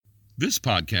This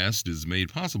podcast is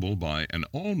made possible by an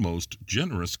almost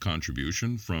generous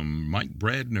contribution from Mike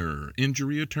Bradner,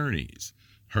 Injury Attorneys.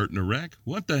 Hurt in a wreck?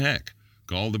 What the heck?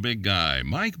 Call the big guy,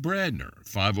 Mike Bradner,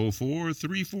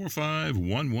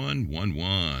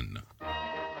 504-345-1111.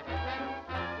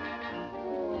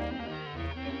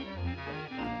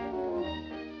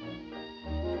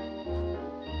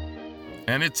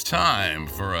 And it's time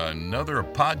for another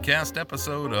podcast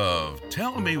episode of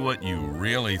Tell Me What You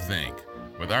Really Think,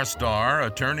 with our star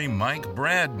attorney Mike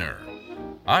Bradner.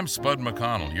 I'm Spud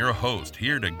McConnell, your host,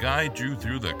 here to guide you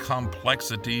through the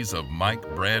complexities of Mike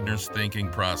Bradner's thinking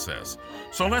process.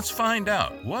 So let's find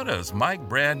out, what does Mike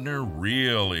Bradner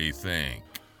really think?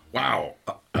 Wow,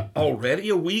 already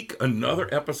a week,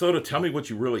 another episode of Tell Me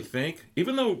What You Really Think?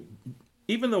 Even though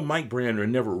Mike Bradner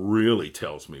never really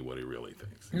tells me what he really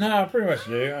thinks. No, I pretty much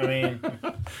do. I mean,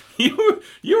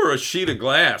 you're a sheet of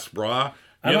glass, brah.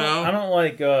 I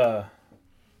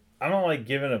don't like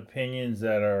giving opinions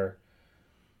that are,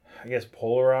 I guess,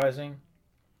 polarizing.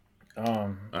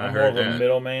 I'm more of a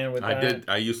middleman with that.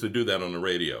 I used to do that on the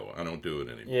radio. I don't do it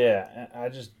anymore. Yeah, I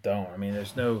just don't. I mean,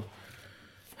 there's no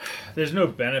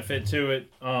benefit to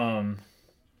it. I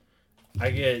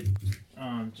get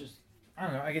I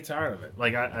don't know. I get tired of it.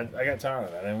 Like I got tired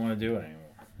of it. I didn't want to do it anymore.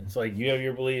 It's like you have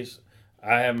your beliefs,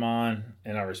 I have mine,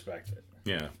 and I respect it.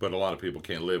 Yeah, but a lot of people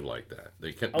can't live like that.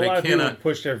 A lot of people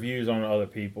push their views on other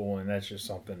people, and that's just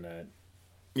something that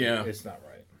it's not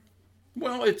right.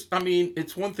 Well, it's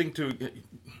one thing to.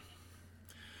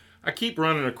 I keep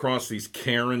running across these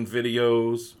Karen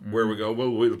videos where we go,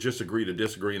 well, we'll just agree to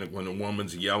disagree, and when a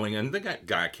woman's yelling, and they got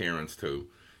guy Karens too.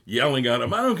 Yelling at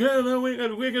them, I don't care, no, we're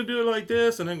going to do it like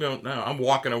this. And then go, no, I'm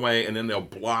walking away. And then they'll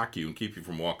block you and keep you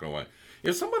from walking away.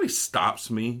 If somebody stops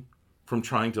me from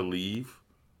trying to leave,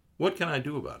 what can I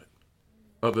do about it?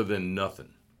 Other than nothing.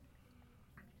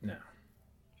 No.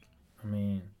 I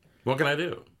mean. What can I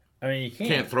do? I mean, you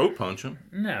can't throat punch them.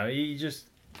 No, I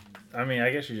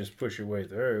guess you just push your way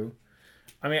through.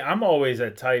 I mean, I'm always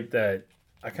that type that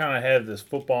I kind of have this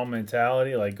football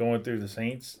mentality, like going through the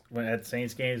Saints at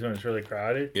Saints games when it's really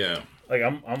crowded. Yeah, like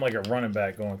I'm like a running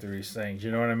back going through these things.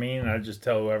 You know what I mean? And I just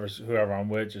tell whoever I'm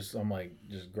with, just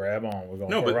grab on. We're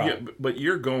going. No, but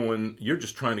you're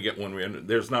just trying to get one win.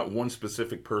 There's not one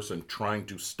specific person trying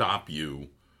to stop you.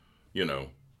 You know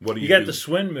what do you? You got the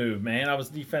swing move, man. I was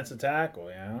defensive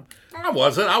tackle. You know. I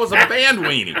wasn't. I was a band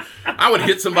weenie. I would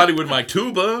hit somebody with my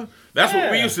tuba. That's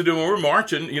what we used to do when we were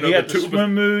marching. You got the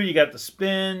swim move, you got the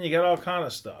spin, you got all kind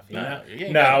of stuff. You know?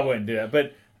 I wouldn't do that.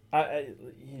 But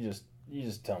you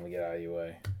just tell them to get out of your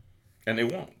way, and they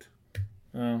won't.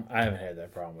 I haven't had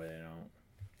that problem with it.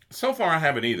 So far, I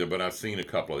haven't either. But I've seen a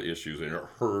couple of issues and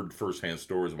heard firsthand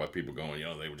stories about people going,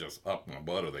 they were just up my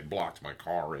butt, or they blocked my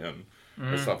car in,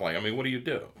 or stuff like. I mean, what do you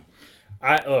do?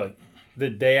 Look, the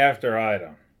day after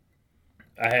Ida,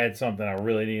 I had something I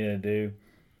really needed to do.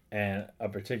 And a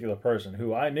particular person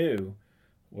who I knew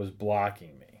was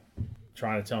blocking me,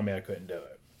 trying to tell me I couldn't do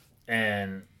it.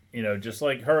 And, just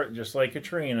like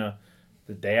Katrina,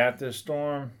 the day after the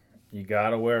storm, you got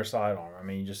to wear a sidearm. I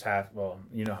mean, you just have,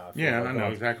 you know how I feel. Yeah, I know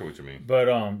exactly what you mean. But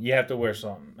you have to wear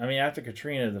something. I mean, after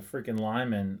Katrina, the freaking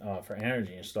linemen for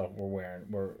energy and stuff were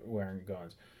wearing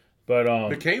guns. But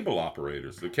the cable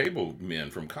operators, the cable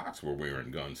men from Cox were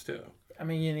wearing guns too. I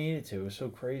mean, you needed to. It was so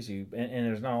crazy. And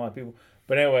there's not a lot of people.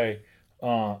 But anyway,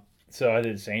 so I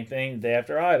did the same thing the day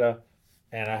after Ida,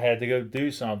 and I had to go do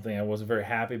something. I wasn't very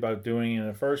happy about doing it in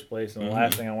the first place, and the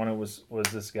last thing I wanted was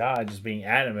this guy just being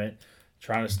adamant,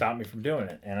 trying to stop me from doing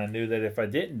it. And I knew that if I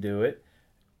didn't do it,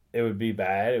 it would be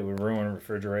bad. It would ruin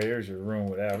refrigerators or ruin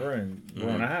whatever and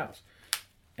ruin a house.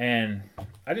 And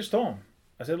I just told him.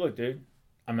 I said, look, dude,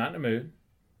 I'm not in the mood.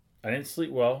 I didn't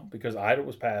sleep well because Ida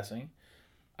was passing.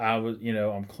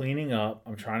 I'm cleaning up.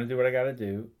 I'm trying to do what I got to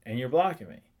do, and you're blocking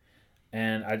me.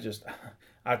 And I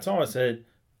told him, I said,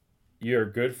 you're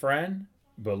a good friend,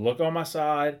 but look on my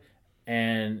side,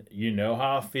 and you know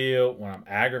how I feel when I'm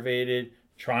aggravated,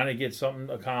 trying to get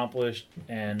something accomplished,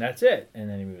 and that's it. And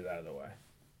then he moved out of the way.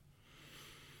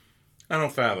 I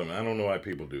don't fathom it. I don't know why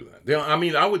people do that. I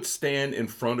mean, I would stand in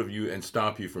front of you and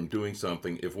stop you from doing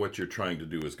something if what you're trying to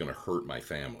do is going to hurt my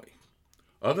family.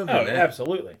 Other than that,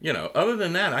 absolutely. Other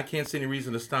than that, I can't see any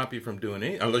reason to stop you from doing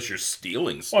anything unless you're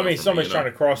stealing stuff. Well, I mean, somebody's trying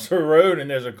to cross the road and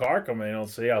there's a car coming in. I'll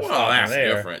see. Well, that's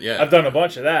different. Yeah, I've done a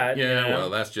bunch of that. Yeah, well,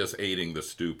 that's just aiding the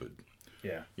stupid.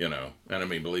 Yeah. And I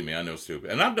mean, believe me, I know stupid,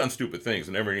 and I've done stupid things,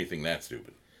 and never anything that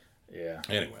stupid. Yeah.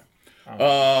 Anyway,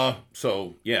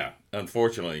 so yeah,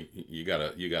 unfortunately, you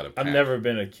gotta. I've never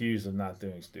been accused of not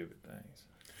doing stupid things.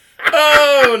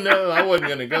 Oh, no, I wasn't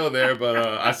going to go there, but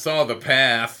I saw the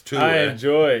path to it. I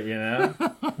enjoy it,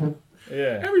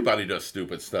 Yeah. Everybody does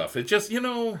stupid stuff. It just,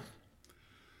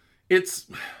 it's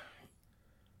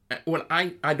when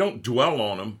I don't dwell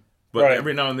on them, but Right.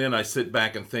 every now and then I sit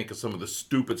back and think of some of the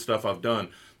stupid stuff I've done.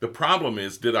 The problem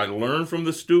is, did I learn from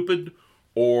the stupid,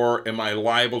 or am I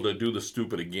liable to do the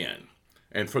stupid again?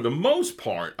 And for the most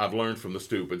part, I've learned from the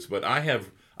stupids, but I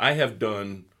have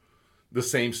done the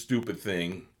same stupid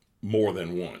thing more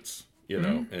than once.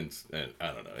 And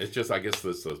I don't know. It's just, I guess,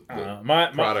 this is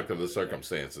the product of the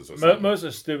circumstances or something. Most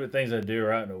of the stupid things I do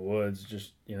are out in the woods.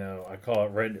 Just, I call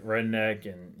it redneck,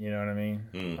 and you know what I mean?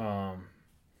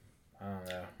 I don't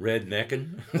know.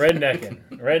 Rednecking.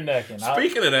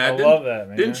 Speaking of that, I love that,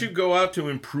 man. Didn't you go out to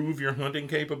improve your hunting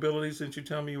capabilities? Didn't you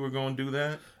tell me you were going to do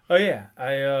that? Oh, yeah.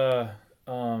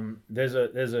 There's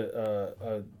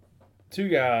two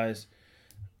guys.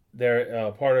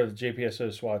 They're part of the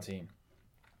JPSO SWAT team.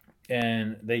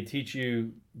 And they teach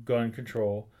you gun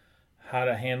control, how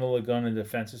to handle a gun in a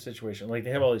defensive situation. Like,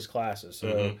 they have all these classes.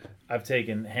 So I've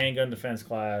taken handgun defense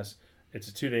class. It's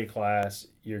a 2-day class.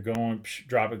 You're going,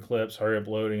 dropping clips, hurry up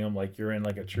loading them like you're in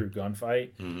like a true gunfight.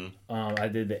 I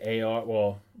did the AR.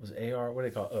 Well, was AR? What do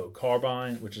they call it? Oh,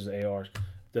 carbine, which is AR's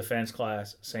defense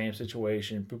class. Same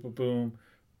situation. Boom, boom, boom.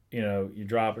 You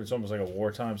drop it. It's almost like a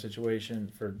wartime situation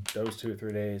for those 2 or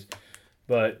 3 days.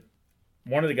 But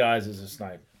one of the guys is a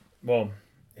sniper. Well,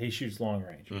 he shoots long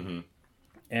range.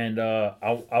 And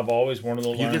I've always wanted to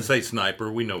learn. You can say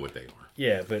sniper. We know what they are.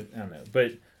 Yeah, but I don't know.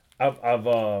 But I've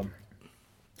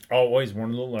always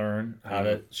wanted to learn how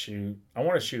to shoot. I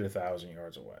want to shoot 1,000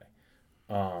 yards away,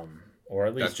 or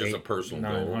at least that's just a personal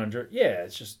 900. Goal. Yeah,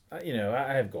 it's just I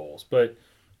have goals, but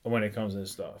when it comes to this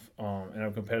stuff, and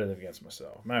I'm competitive against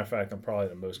myself. Matter of fact, I'm probably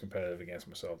the most competitive against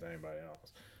myself than anybody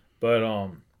else. But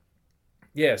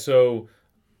yeah. So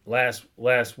last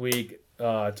week,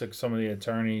 I took some of the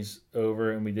attorneys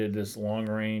over and we did this long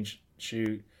range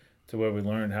shoot to where we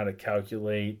learned how to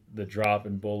calculate the drop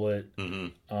and bullet,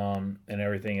 and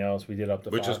everything else. We did up to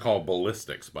which is called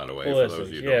ballistics, by the way. Ballistics, for those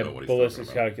of you who don't know what he's ballistics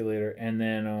talking about. calculator, and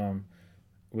then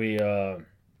we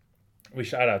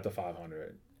shot out to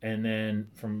 500, and then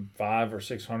from 500 or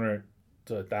 600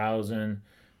 to 1,000,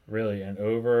 really and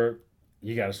over,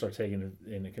 you got to start taking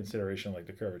into consideration like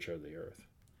the curvature of the earth.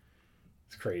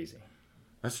 It's crazy.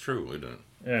 That's true, isn't it?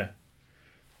 Yeah.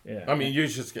 Yeah. I mean, you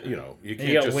just you can't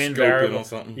you got just wind scope in on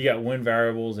something. You got wind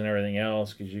variables and everything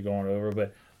else because you're going over.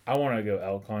 But I want to go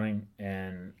elk hunting,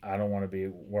 and I don't want to be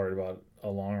worried about a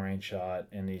long range shot.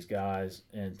 And these guys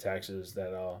in Texas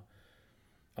that I'm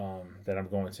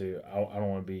going to, I don't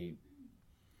want to be.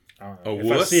 I don't know.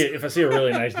 If I see a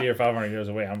really nice deer 500 yards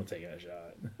away, I'm gonna take that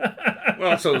shot.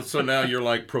 Well, so now you're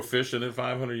like proficient at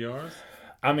 500 yards.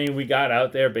 I mean, we got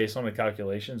out there based on the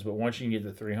calculations, but once you can get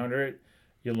to 300,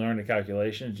 you learn the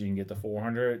calculations. You can get to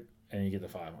 400, and you get to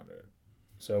 500.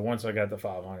 So once I got to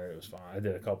 500, it was fine. I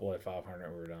did a couple at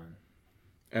 500, we were done.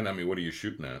 And I mean, what are you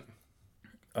shooting at?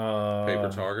 Paper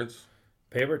targets?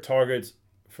 Paper targets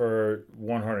for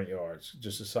 100 yards,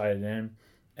 just to sight it in.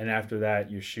 And after that,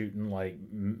 you're shooting like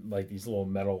these little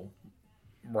metal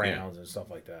rounds and stuff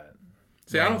like that.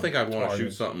 See, I don't think I'd want to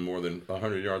shoot something more than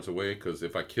 100 yards away because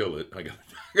if I kill it, I got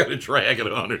to drag it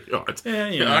 100 yards.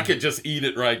 Yeah, I could just eat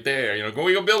it right there.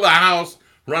 We go build a house,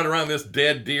 run around this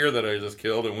dead deer that I just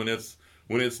killed, and when it's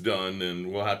done, then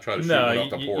we'll have to try to shoot it off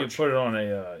the porch. You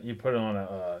put it on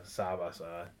a side by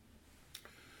side.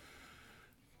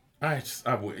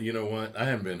 You know what? I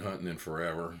haven't been hunting in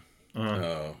forever.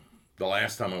 The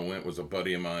last time I went was a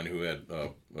buddy of mine who had a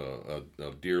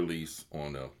deer lease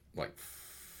on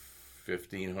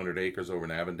 1,500 acres over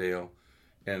in Avondale,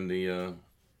 and the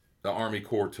Army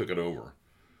Corps took it over.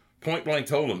 Point blank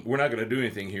told them, we're not going to do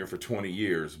anything here for 20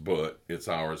 years, but it's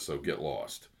ours, so get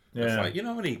lost. Yeah. It's like,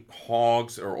 how many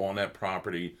hogs are on that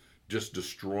property just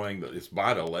destroying it's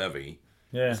by the levee.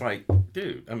 Yeah. It's like,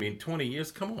 dude, 20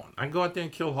 years, come on. I can go out there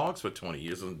and kill hogs for 20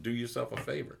 years and do yourself a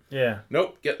favor. Yeah.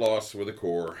 Nope, get lost with the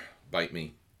Corps. Bite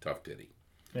me, tough titty.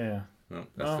 Yeah. Well,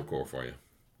 that's the Corps for you.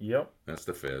 Yep. That's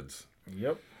the feds.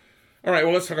 Yep. All right,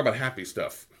 well, let's talk about happy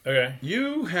stuff. Okay.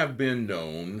 You have been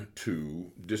known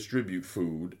to distribute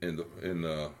food in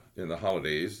the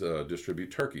holidays,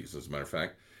 distribute turkeys, as a matter of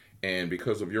fact. And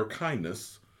because of your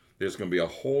kindness, there's going to be a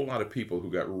whole lot of people who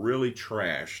got really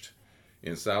trashed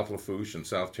in South Lafourche and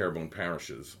South Terrebonne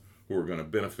parishes who are going to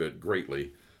benefit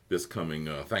greatly this coming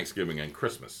Thanksgiving and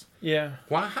Christmas. Yeah.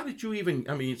 Why? How did you even?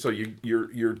 So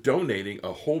you're donating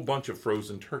a whole bunch of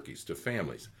frozen turkeys to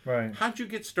families. Right. How'd you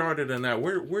get started in that?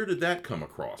 Where did that come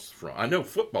across from? I know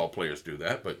football players do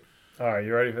that, but all right,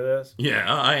 you ready for this? Yeah,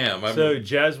 I am. So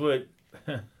Jesuit.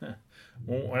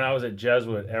 When I was at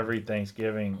Jesuit, every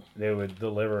Thanksgiving they would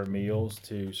deliver meals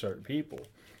to certain people,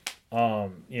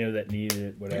 that needed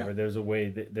it, whatever. Yeah. There's a way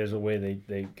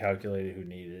they calculated who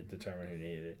needed it, determined who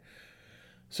needed it.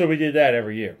 So we did that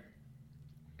every year.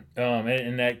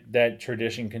 And that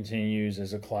tradition continues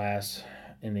as a class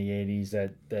in the 80s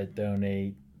that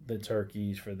donate the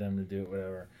turkeys for them to do it,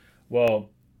 whatever. Well,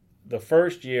 the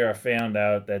first year I found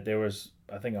out that there was,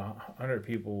 I think, 100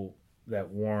 people that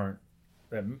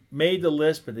made the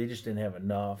list, but they just didn't have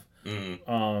enough.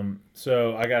 Mm-hmm.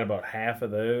 So I got about half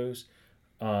of those.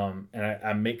 And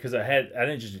I made, because I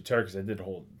didn't just do turkeys, I did the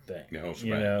whole thing.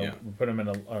 Yeah, we put them in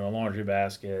a laundry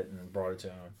basket and brought it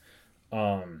to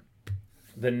them.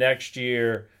 The next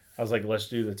year, I was like, let's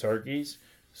do the turkeys.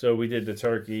 So we did the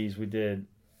turkeys. We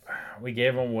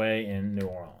gave them away in New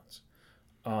Orleans.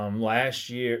 Not last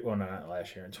year, in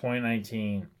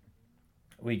 2019,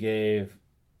 we gave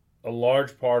a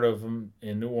large part of them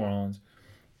in New Orleans,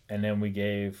 and then we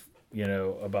gave,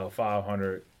 about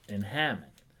 500 in Hammond.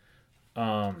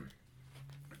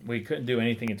 We couldn't do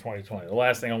anything in 2020. The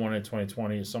last thing I wanted in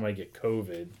 2020 is somebody get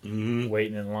COVID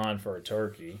waiting in line for a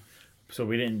turkey. So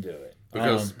we didn't do it.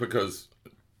 Because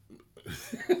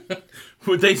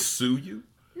would they sue you?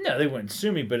 No, they wouldn't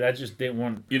sue me, but I just didn't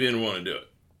want... You didn't want to do it?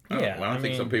 I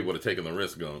think some people would have taken the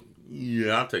risk going,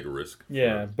 yeah, I'll take a risk.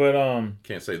 Yeah, but...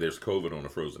 Can't say there's COVID on a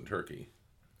frozen turkey.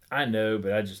 I know,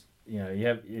 but I just...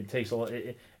 it takes a lot...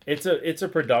 It's a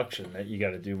production that you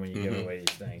got to do when you give away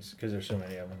these things, because there's so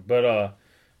many of them. But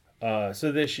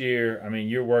so this year, I mean,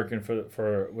 you're working for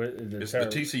it's the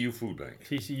TCU Food Bank.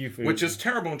 TCU Food, which is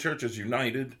Terrebonne Churches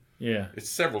United. Yeah, it's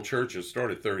several churches,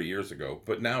 started 30 years ago,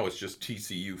 but now it's just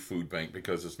TCU Food Bank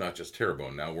because it's not just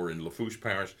Terrebonne. Now we're in Lafourche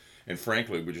Parish, and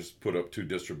frankly, we just put up 2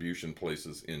 distribution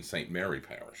places in St. Mary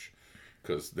Parish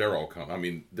because they're all coming. I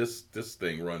mean, this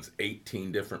thing runs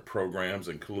 18 different programs,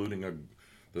 including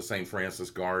the St.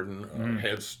 Francis Garden,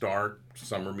 Head Start,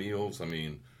 summer meals. I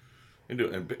mean,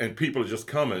 and people are just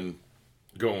coming,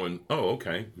 going, oh,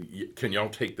 okay, can y'all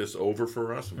take this over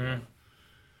for us?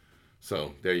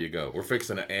 So there you go. We're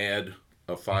fixing to add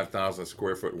a 5,000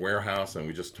 square foot warehouse, and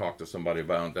we just talked to somebody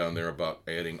down there about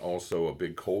adding also a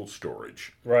big cold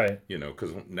storage. Right.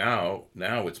 Because now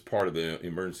it's part of the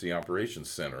emergency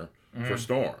operations center for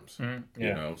storms.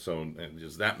 Yeah. So and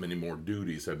just that many more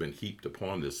duties have been heaped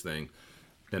upon this thing,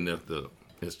 and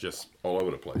it's just all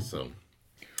over the place. So.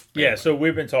 Yeah. So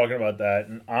we've been talking about that,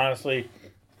 and honestly,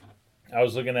 I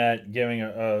was looking at giving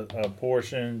a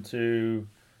portion to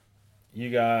you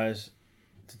guys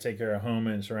to take care of home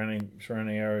and surrounding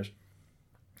areas.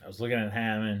 I was looking at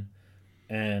Hammond,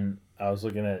 and I was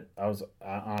going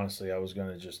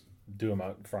to just do them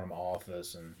out in front of my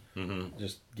office and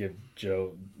just give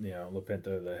Joe,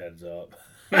 Lopinto the heads up.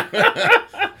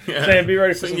 Saying be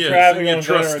ready for some traffic on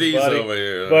trustees over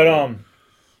here.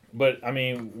 But I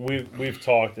mean, we've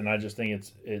talked, and I just think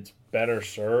it's better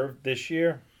served this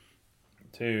year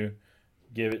to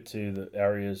give it to the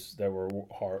areas that were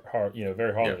hard,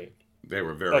 very hard. Yeah, they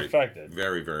were very affected,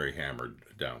 very, very hammered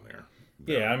down there.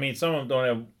 Yeah, I mean, some of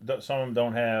them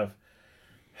don't have.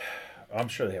 I'm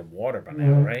sure they have water by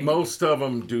now, right? Most of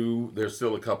them do. There's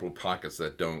still a couple of pockets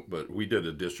that don't, but we did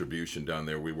a distribution down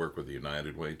there. We work with the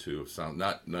United Way too of South.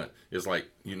 Not it's like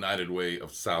United Way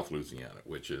of South Louisiana,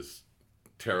 which is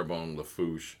Terrebonne,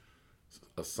 Lafourche,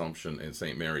 Assumption, and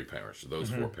St. Mary Parish. Those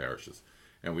 4 parishes.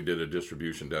 And we did a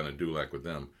distribution down in Dulac with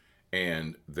them,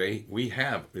 and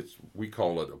we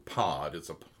call it a pod.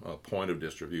 It's a point of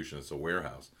distribution. It's a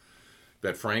warehouse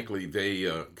that, frankly, they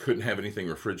couldn't have anything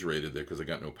refrigerated there because they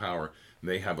got no power. And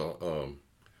they have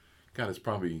it's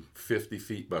probably 50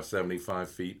 feet by 75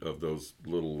 feet of those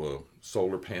little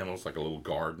solar panels, like a little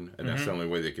garden, and that's the only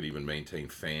way they could even maintain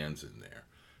fans in there.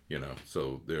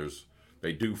 So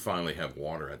they do finally have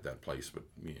water at that place, but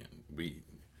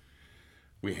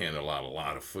we handle out a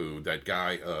lot of food. That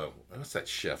guy, what's that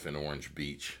chef in Orange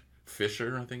Beach?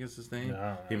 Fisher, I think is his name.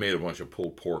 No. He made a bunch of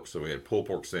pulled pork, so we had pulled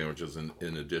pork sandwiches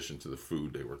in addition to the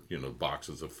food. They were,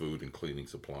 boxes of food and cleaning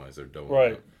supplies. They're doing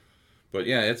right. But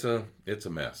yeah, it's a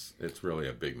mess. It's really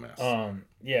a big mess.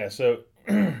 Yeah. So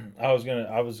I was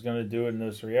gonna do it in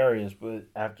those 3 areas, but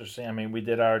after seeing, we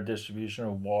did our distribution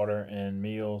of water and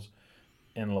meals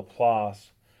in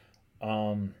Laplace.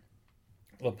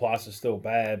 Laplace is still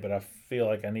bad, but I feel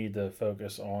like I need to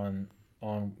focus on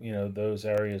those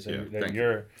areas that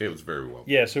you're. It was very well.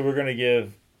 Yeah, so we're going to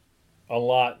give a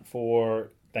lot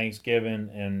for Thanksgiving,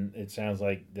 and it sounds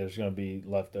like there's going to be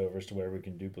leftovers to where we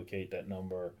can duplicate that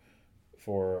number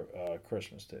for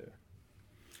Christmas too.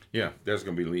 Yeah, there's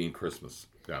going to be lean Christmas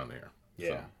down there.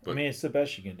 Yeah, so, it's the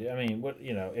best you can do.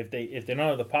 If they don't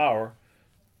have the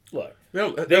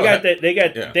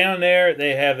down there.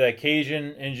 They have that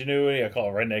Cajun ingenuity. I call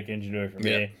it redneck ingenuity for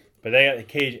me. But they got the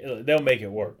cage. They'll make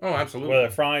it work. Oh, absolutely. Whether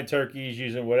frying turkeys,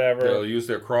 using whatever. They'll use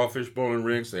their crawfish bowling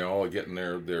rigs. They all are getting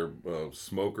their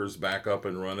smokers back up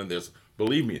and running.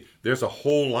 Believe me, there's a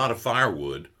whole lot of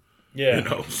firewood. Yeah. You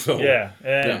know, so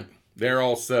yeah. They're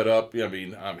all set up. I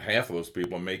mean, half of those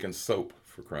people are making soap,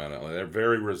 for crying out loud. They're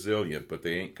very resilient, but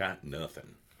they ain't got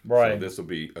nothing. Right. So this will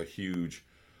be a huge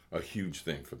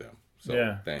thing for them. So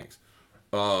yeah. Thanks.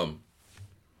 All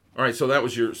right. So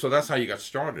that's how you got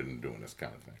started in doing this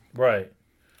kind of thing. Right.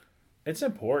 It's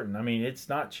important. I mean, it's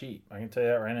not cheap. I can tell you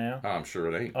that right now. I'm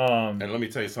sure it ain't. And let me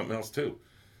tell you something else too.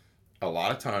 A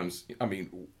lot of times, I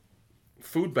mean,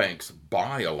 food banks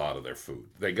buy a lot of their food.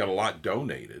 They got a lot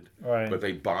donated, right. but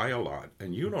they buy a lot,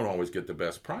 and you don't always get the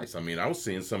best price. I mean, I was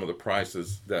seeing some of the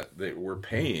prices that they were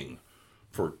paying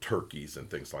for turkeys and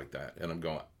things like that, and I'm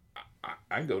going,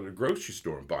 I can go to the grocery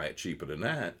store and buy it cheaper than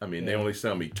that. I mean, They only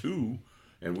sell me 2,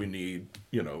 and we need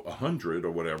 100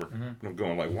 or whatever. Mm-hmm. And I'm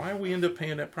going like, why we end up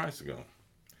paying that price? Going,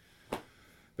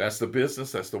 that's the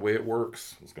business. That's the way it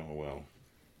works. It's going, well,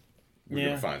 we're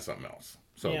gonna find something else.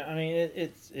 So yeah, I mean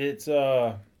it's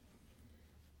I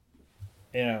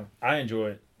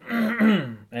enjoy it,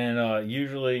 and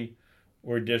usually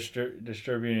we're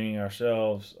distributing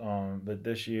ourselves. But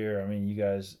this year, I mean, you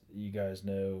guys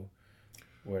know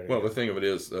where. Well, the thing of it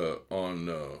is,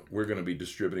 we're going to be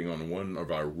distributing on one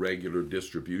of our regular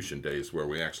distribution days where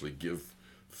we actually give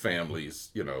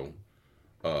families, and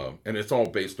it's all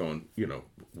based on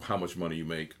how much money you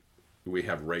make. We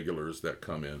have regulars that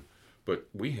come in, but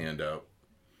we hand out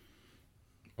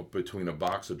between a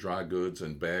box of dry goods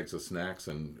and bags of snacks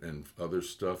and other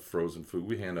stuff, frozen food,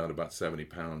 we hand out about 70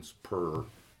 pounds per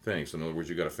thing. So in other words,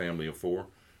 you got a family of 4,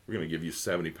 we're going to give you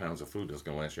 70 pounds of food that's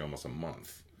going to last you almost a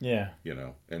month. Yeah.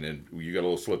 And then you got a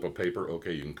little slip of paper.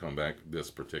 Okay, you can come back this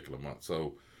particular month.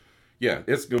 So, yeah,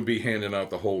 it's going to be handing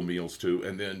out the whole meals too.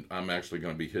 And then I'm actually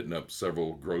going to be hitting up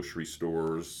several grocery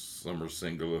stores. Some are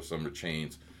singular, some are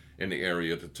chains in the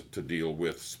area to deal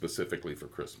with specifically for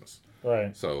Christmas.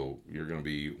 Right. So you're going to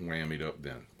be whammied up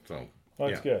then. So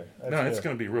that's good. It's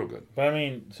going to be real good. But I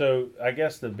mean, so I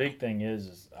guess the big thing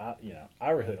is I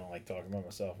really don't like talking about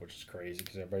myself, which is crazy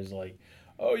because everybody's like,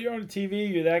 "Oh, you're on the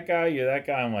TV. You're that guy. You're that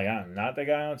guy." I'm like, I'm not the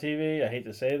guy on TV. I hate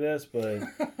to say this, but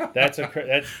that's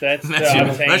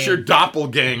your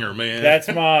doppelganger, man. That's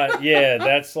my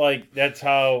That's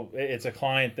how it's a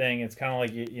client thing. It's kind of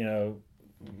like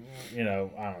I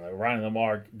don't know, Ryan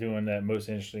Lamar doing that Most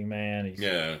Interesting Man. He's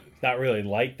not really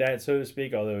like that, so to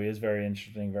speak, although he is very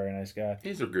interesting, very nice guy.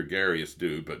 He's a gregarious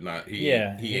dude, but not he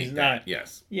ain't not that.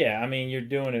 Yes. Yeah, I mean, you're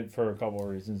doing it for a couple of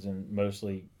reasons, and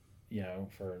mostly,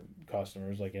 for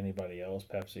customers like anybody else,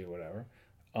 Pepsi, whatever.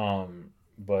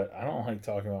 But I don't like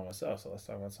talking about myself, so let's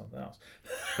talk about something else.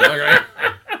 Okay.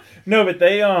 No, but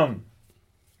they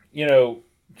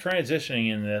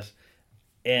transitioning in this,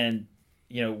 and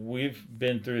we've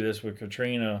been through this with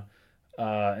Katrina,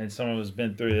 and some of us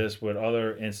been through this with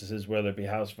other instances, whether it be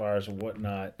house fires or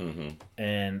whatnot. Mm-hmm.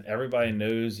 And everybody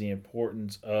knows the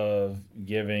importance of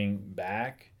giving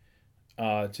back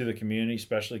to the community,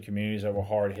 especially communities that were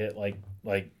hard hit, like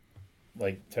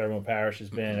Terrebonne Parish has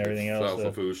been, and everything else. South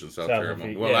Lafourche and South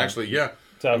Terrebonne. Well, actually, yeah.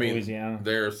 South Louisiana.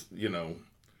 There's,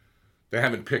 they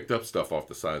haven't picked up stuff off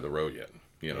the side of the road yet.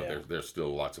 There's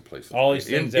still lots of places. All these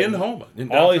things in Houma.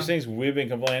 All these things we've been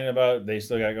complaining about, they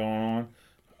still got going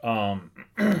on.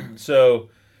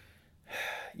 So,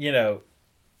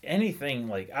 anything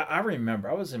like I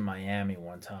remember I was in Miami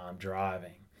one time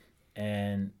driving,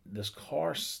 and this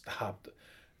car stopped.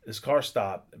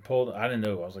 Pulled. I didn't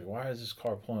know. I was like, why is this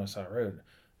car pulling on the side of the road?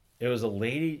 It was a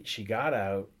lady. She got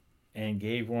out and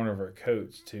gave one of her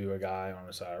coats to a guy on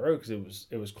the side of the road because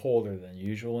it was colder than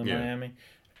usual in Miami.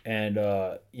 And,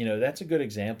 that's a good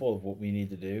example of what we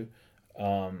need to do.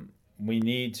 We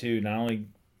need to not only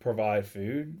provide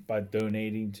food by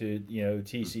donating to,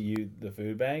 TCU, the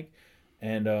food bank,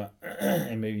 and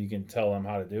maybe you can tell them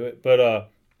how to do it. But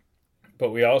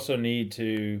we also need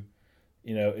to,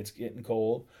 it's getting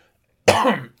cold.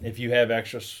 If you have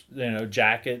extra,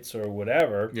 jackets or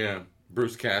whatever. Yeah.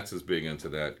 Bruce Katz is big into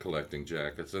that, collecting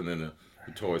jackets. And then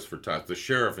the Toys for Tots. The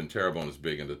sheriff in Terrebonne is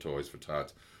big into Toys for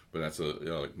Tots. But that's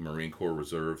a Marine Corps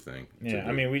Reserve thing. Yeah,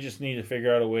 I mean, we just need to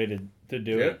figure out a way to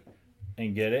do it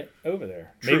and get it over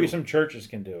there. True. Maybe some churches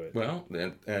can do it. Well,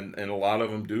 and a lot of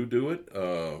them do it.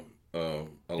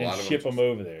 Ship them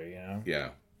over there, Yeah.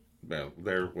 Well,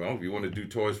 if you want to do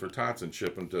Toys for Tots and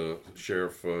ship them to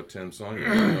Sheriff Tim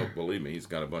Sawyer, believe me, he's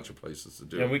got a bunch of places to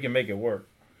do it. And we can make it work.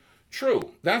 True.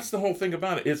 That's the whole thing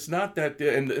about it. It's not that,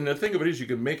 and the thing of it is you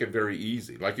can make it very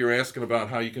easy. Like you're asking about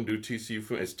how you can do TCU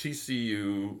food. It's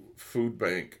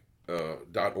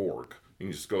tcufoodbank.org. You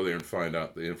can just go there and find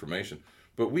out the information.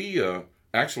 But we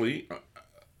actually,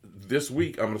 this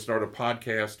week, I'm going to start a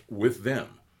podcast with them.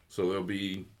 So there'll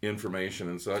be information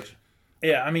and such.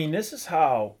 Yeah, I mean, this is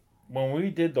how, when we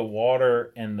did the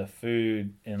water and the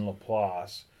food in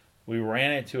Laplace, we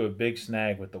ran into a big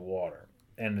snag with the water.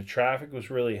 And the traffic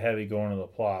was really heavy going to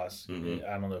Laplace. Mm-hmm.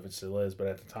 I don't know if it still is, but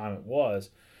at the time it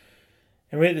was.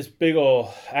 And we had this big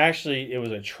old, actually, it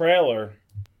was a trailer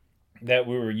that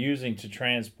we were using to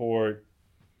transport,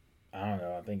 I don't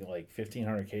know, I think like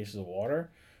 1,500 cases of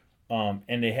water. And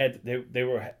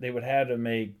they would have to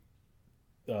make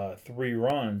 3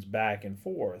 runs back and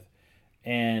forth.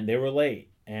 And they were late.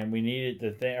 And we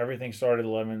needed everything started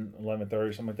at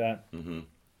 11:30, something like that. Mm-hmm.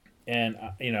 And,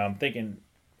 I'm thinking,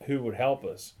 who would help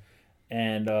us?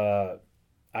 And I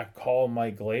called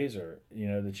Mike Glazer,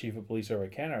 the chief of police over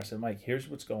at Kenner. I said, Mike, here's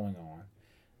what's going on.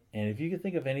 And if you could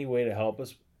think of any way to help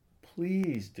us,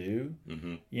 please do.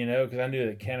 Mm-hmm. Because I knew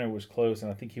that Kenner was close,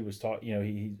 and I think he was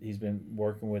he's been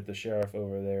working with the sheriff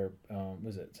over there.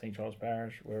 Was it St. Charles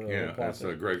Parish? Yeah, that's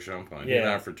Greg Champagne. Yeah,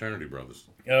 our fraternity brothers.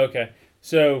 Okay,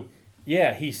 so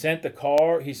yeah, he sent the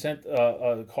car. He sent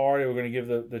a car. They were going to give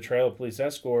the trailer police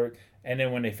escort, and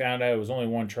then when they found out it was only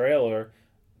one trailer,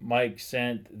 Mike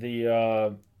sent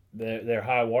their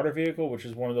high water vehicle, which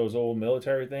is one of those old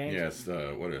military things. Yes,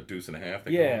 what, a deuce and a half?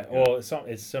 Yeah, well,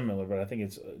 it's similar, but I think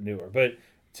it's newer. But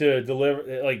to deliver,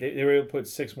 they were able to put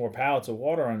 6 more pallets of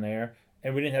water on there,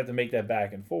 and we didn't have to make that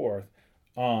back and forth,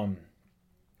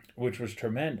 which was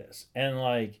tremendous. And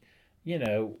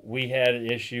we had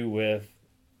an issue with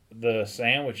the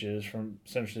sandwiches from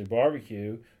Century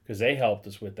Barbecue because they helped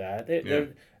us with that.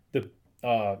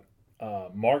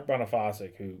 Mark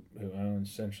Bonifasic, who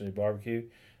owns Century Barbecue,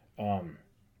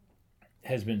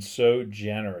 has been so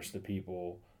generous to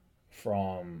people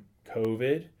from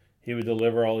COVID. He would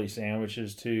deliver all these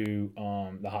sandwiches to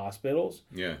the hospitals.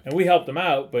 Yeah. And we helped him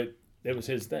out, but it was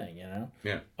his thing,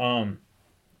 Yeah.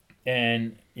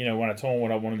 And, when I told him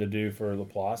what I wanted to do for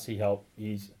Laplace, he helped.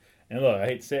 And look, I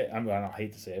hate to say it, I don't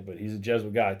hate to say it, but he's a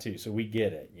Jesuit guy too, so we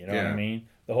get it. You know what I mean?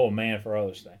 The whole man for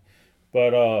others thing.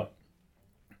 But,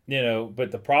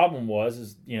 but the problem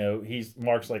was,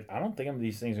 Mark's like, I don't think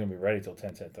these things are going to be ready till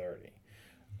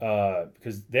 10:30.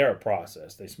 Because they're a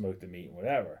process. They smoke the meat and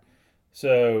whatever.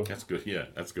 So that's good. Yeah,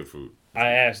 that's good food. I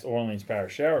asked Orleans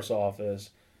Parish Sheriff's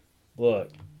Office, look,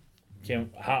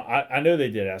 I know they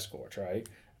did escorts, right?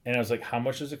 And I was like, how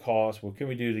much does it cost? What can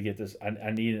we do to get this?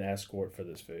 I need an escort for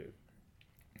this food.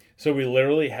 So we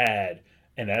literally had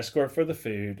an escort for the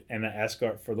food and an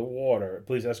escort for the water.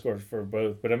 Police escort for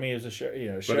both. But I mean, it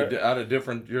was but out of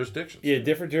different jurisdictions. Yeah,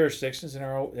 different jurisdictions, and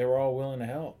they were all willing to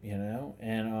help.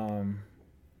 And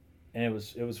it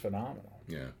was phenomenal.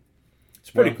 Yeah,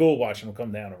 it's pretty cool watching them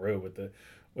come down the road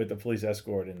with the police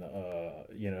escort and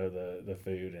the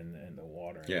food and the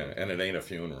water. Yeah, and it ain't a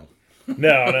funeral.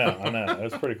 No, I know. It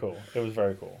was pretty cool. It was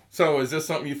very cool. So, is this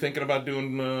something you're thinking about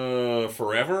doing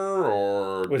forever,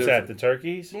 or what's that? The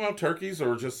turkeys? Well, turkeys,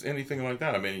 or just anything like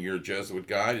that. I mean, you're a Jesuit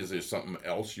guy. Is there something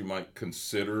else you might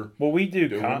consider? Well, we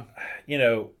do.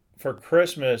 For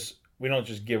Christmas, we don't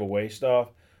just give away stuff.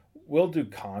 We'll do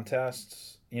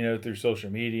contests, through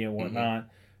social media and whatnot,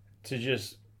 to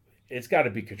just. It's got to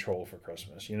be controlled for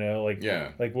Christmas,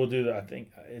 Like we'll do. I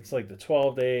think it's like the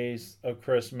 12 days of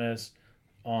Christmas.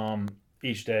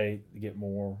 Each day you get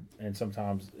more, and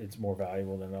sometimes it's more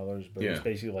valuable than others, but it's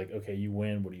basically like, okay, you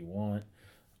win, what do you want,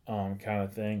 kind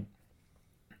of thing.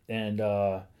 And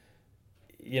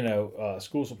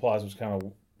school supplies was kind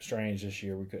of strange this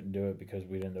year. We couldn't do it because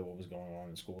we didn't know what was going on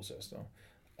in the school system.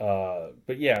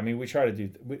 But yeah, I mean, we try to do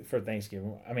for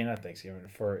Thanksgiving. I mean, not Thanksgiving,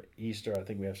 for Easter. I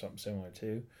think we have something similar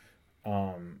too.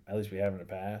 At least we have in the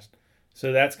past.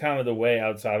 So that's kind of the way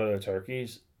outside of the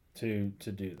turkeys to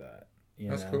do that.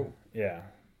 That's cool. Yeah.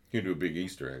 You do a big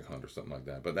Easter egg hunt or something like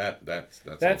that, but that's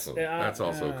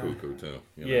also cuckoo too.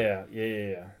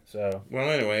 Yeah. So well,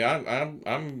 anyway,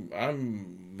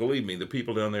 I'm believe me, the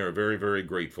people down there are very, very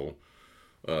grateful.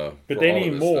 But they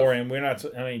need more, and we're not.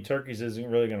 I mean, turkeys isn't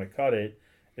really going to cut it.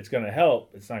 It's going to help.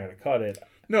 It's not going to cut it.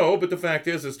 No, but the fact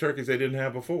is turkeys they didn't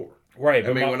have before. Right.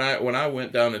 I mean, when I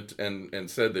went down and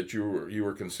said that you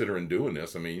were considering doing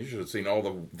this, I mean, you should have seen all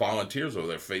the volunteers over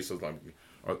their faces like.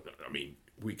 I mean,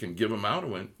 we can give them out. I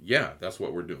went, yeah, that's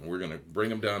what we're doing. We're going to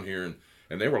bring them down here.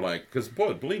 And they were like, because,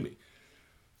 boy, believe me,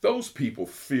 those people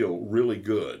feel really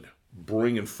good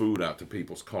bringing food out to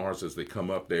people's cars as they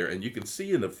come up there. And you can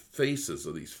see in the faces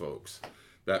of these folks,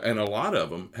 and a lot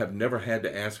of them have never had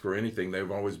to ask for anything.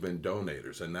 They've always been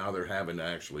donators. And now they're having to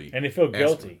actually. And they feel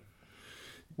guilty.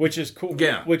 Which is cool.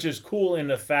 Yeah. Which is cool in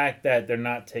the fact that they're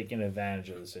not taking advantage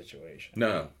of the situation.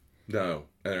 No, No,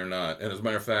 and they're not. And as a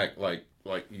matter of fact, like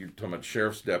you're talking about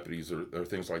sheriff's deputies or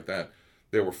things like that,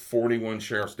 there were 41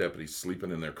 sheriff's deputies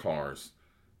sleeping in their cars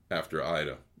after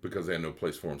Ida because they had no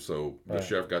place for them. So the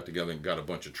sheriff got together and got a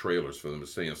bunch of trailers for them to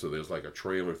stay in. So there's like a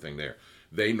trailer thing there.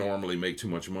 They normally make too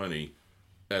much money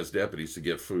as deputies to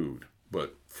get food.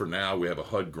 But for now, we have a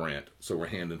HUD grant, so we're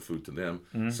handing food to them.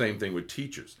 Mm-hmm. Same thing with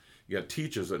teachers. You got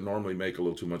teachers that normally make a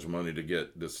little too much money to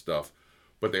get this stuff,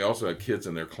 but they also have kids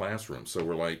in their classrooms. So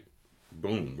we're like,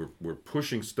 boom, we're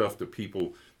pushing stuff to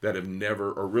people that have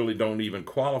never or really don't even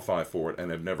qualify for it and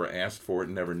have never asked for it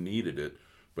and never needed it.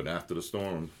 But after the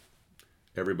storm,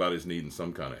 everybody's needing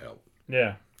some kind of help.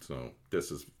 Yeah. So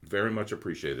this is very much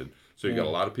appreciated. So you got a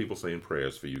lot of people saying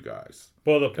prayers for you guys.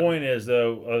 Well, the point is,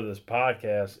 though, of this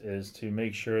podcast is to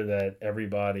make sure that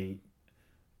everybody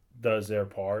does their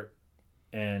part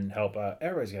and help out.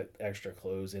 Everybody's got extra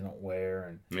clothes they don't wear.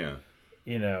 And, yeah.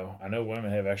 You know, I know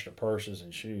women have extra purses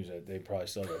and shoes that they probably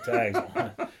still got tags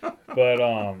on.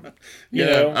 But, you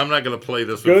know. I'm not going to play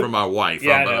this for my wife.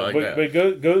 Yeah, I know. But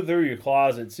go through your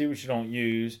closet, see what you don't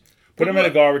use. Put them in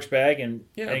a garbage bag and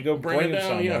go bring them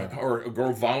somewhere. Yeah. Or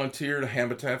go volunteer to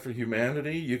Habitat for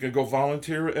Humanity. You can go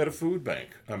volunteer at a food bank.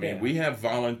 I mean, we have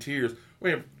volunteers.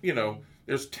 We have,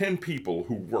 there's 10 people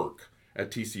who work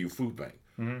at TCU Food Bank.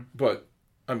 Mm-hmm. But,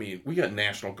 I mean, we got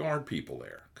National Guard people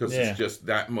there because it's just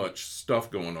that much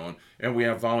stuff going on. And we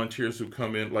have volunteers who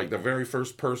come in. Like the very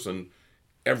first person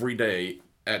every day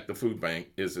at the food bank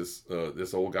is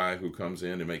this old guy who comes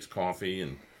in and makes coffee.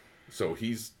 And so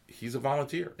he's a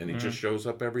volunteer, and he just shows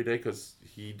up every day because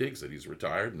he digs it. He's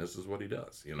retired, and this is what he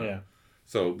does, Yeah.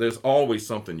 So there's always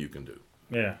something you can do.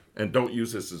 Yeah. And don't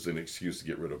use this as an excuse to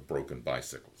get rid of broken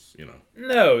bicycles,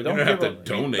 No, don't have to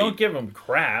donate. Don't give them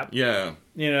crap. Yeah.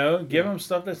 Give them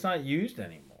stuff that's not used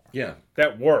anymore. Yeah.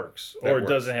 That works. It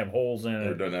doesn't have holes in it.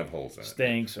 Or it doesn't have holes in it.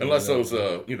 Stinks. Unless those,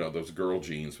 those girl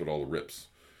jeans with all the rips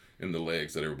in the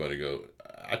legs that everybody go.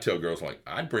 I tell girls,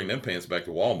 I'd bring them pants back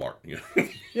to Walmart.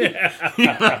 Yeah.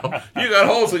 You got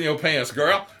holes in your pants,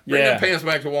 girl. Bring them pants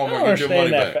back to Walmart and get your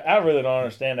money back. I really don't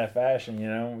understand that fashion,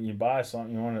 When you buy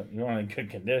something, you want it in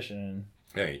good condition.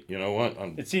 Hey, you know what?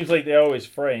 It seems like they always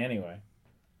fray anyway.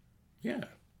 Yeah.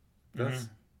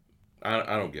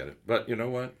 I don't get it. But you know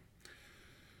what?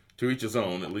 To each his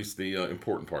own. At least the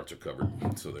important parts are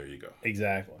covered. So there you go.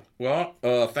 Exactly. Well,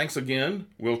 thanks again.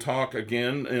 We'll talk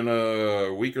again in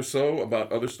a week or so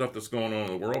about other stuff that's going on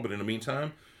in the world. But in the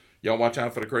meantime, y'all watch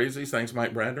out for the crazies. Thanks,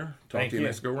 Mike Bradner. Talk to you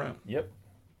next go round. Yep.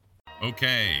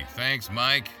 Okay. Thanks,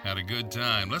 Mike. Had a good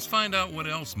time. Let's find out what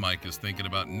else Mike is thinking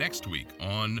about next week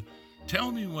on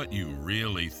Tell Me What You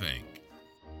Really Think.